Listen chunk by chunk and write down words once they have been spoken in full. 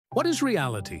What is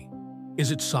reality?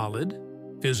 Is it solid,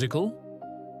 physical,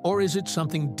 or is it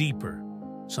something deeper,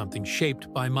 something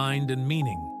shaped by mind and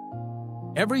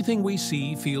meaning? Everything we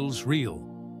see feels real,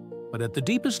 but at the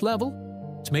deepest level,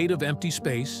 it's made of empty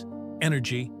space,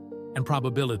 energy, and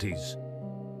probabilities.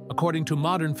 According to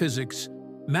modern physics,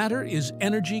 matter is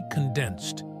energy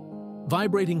condensed,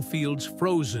 vibrating fields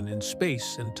frozen in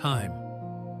space and time.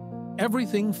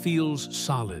 Everything feels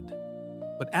solid,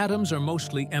 but atoms are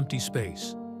mostly empty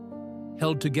space,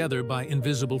 held together by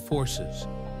invisible forces.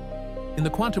 In the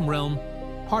quantum realm,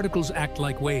 particles act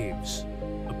like waves,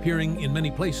 appearing in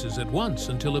many places at once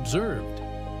until observed.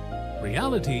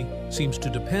 Reality seems to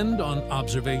depend on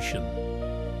observation.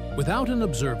 Without an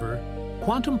observer,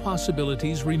 quantum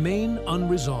possibilities remain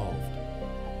unresolved.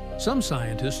 Some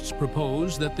scientists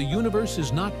propose that the universe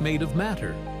is not made of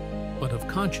matter, but of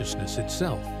consciousness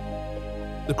itself.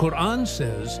 The Qur'an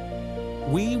says,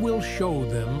 "We will show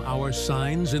them our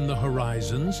signs in the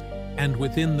horizons and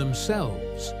within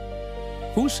themselves."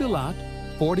 Fussilat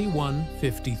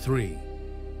 41:53.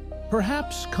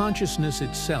 Perhaps consciousness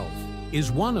itself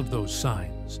is one of those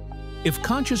signs. If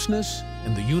consciousness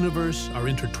and the universe are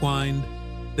intertwined,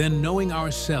 then knowing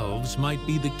ourselves might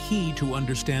be the key to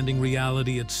understanding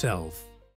reality itself.